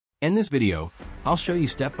In this video, I'll show you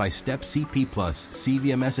step-by-step CPPlus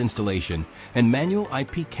cVMS installation and manual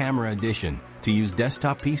IP camera addition to use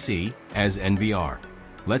desktop PC as NVR.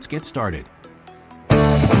 Let's get started.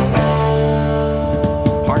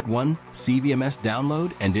 Part 1. cVMS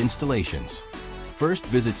download and installations. First,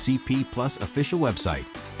 visit CPPlus official website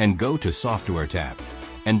and go to Software tab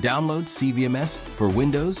and download cVMS for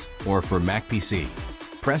Windows or for Mac PC.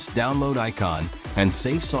 Press download icon and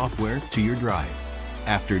save software to your drive.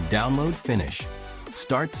 After download finish,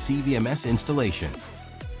 start cVMS installation.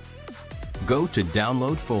 Go to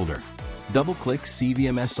Download folder. Double-click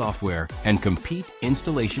cVMS software and complete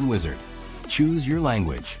Installation Wizard. Choose your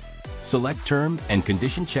language. Select Term and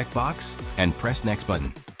Condition checkbox and press Next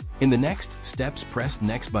button. In the next steps, press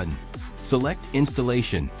Next button. Select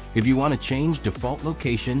Installation if you want to change default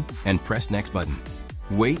location and press Next button.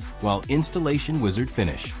 Wait while Installation Wizard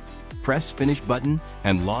finish. Press Finish button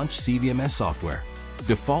and launch cVMS software.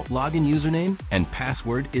 Default login username and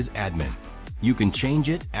password is admin. You can change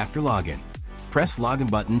it after login. Press Login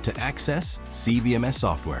button to access cVMS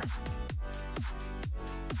software.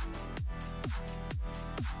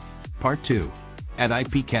 Part 2. Add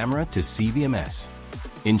IP camera to cVMS.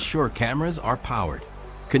 Ensure cameras are powered.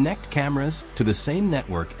 Connect cameras to the same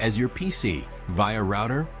network as your PC via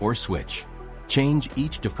router or switch. Change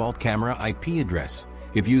each default camera IP address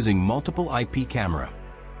if using multiple IP camera.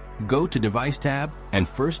 Go to Device tab and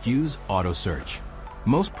first use Auto Search.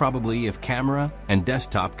 Most probably, if camera and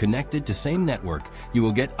desktop connected to same network, you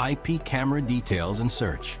will get IP camera details and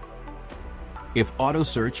search. If Auto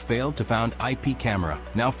Search failed to find IP camera,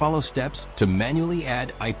 now follow steps to manually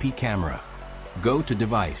add IP camera. Go to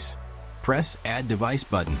Device. Press Add Device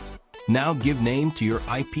button. Now give name to your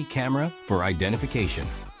IP camera for identification.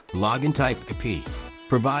 Login type IP.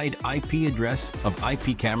 Provide IP address of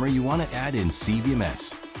IP camera you want to add in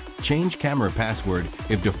cVMS. Change camera password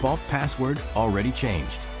if default password already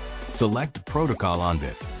changed. Select Protocol on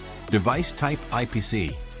BIF. Device type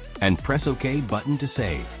IPC and press OK button to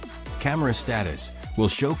save. Camera status will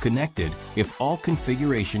show connected if all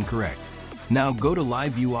configuration correct. Now go to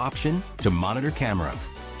Live View option to monitor camera.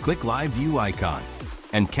 Click Live View icon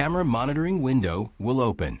and camera monitoring window will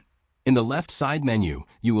open. In the left side menu,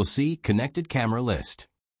 you will see Connected Camera list.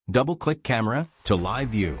 Double-click Camera to Live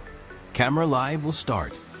View. Camera Live will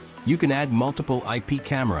start. You can add multiple IP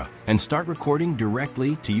camera and start recording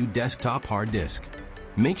directly to your desktop hard disk.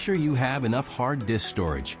 Make sure you have enough hard disk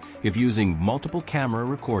storage if using multiple camera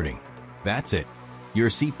recording. That's it. Your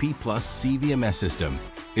CPPlus cVMS system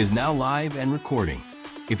is now live and recording.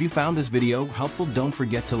 If you found this video helpful, don't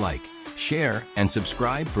forget to like, share, and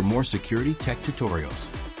subscribe for more security tech tutorials.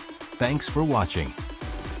 Thanks for watching.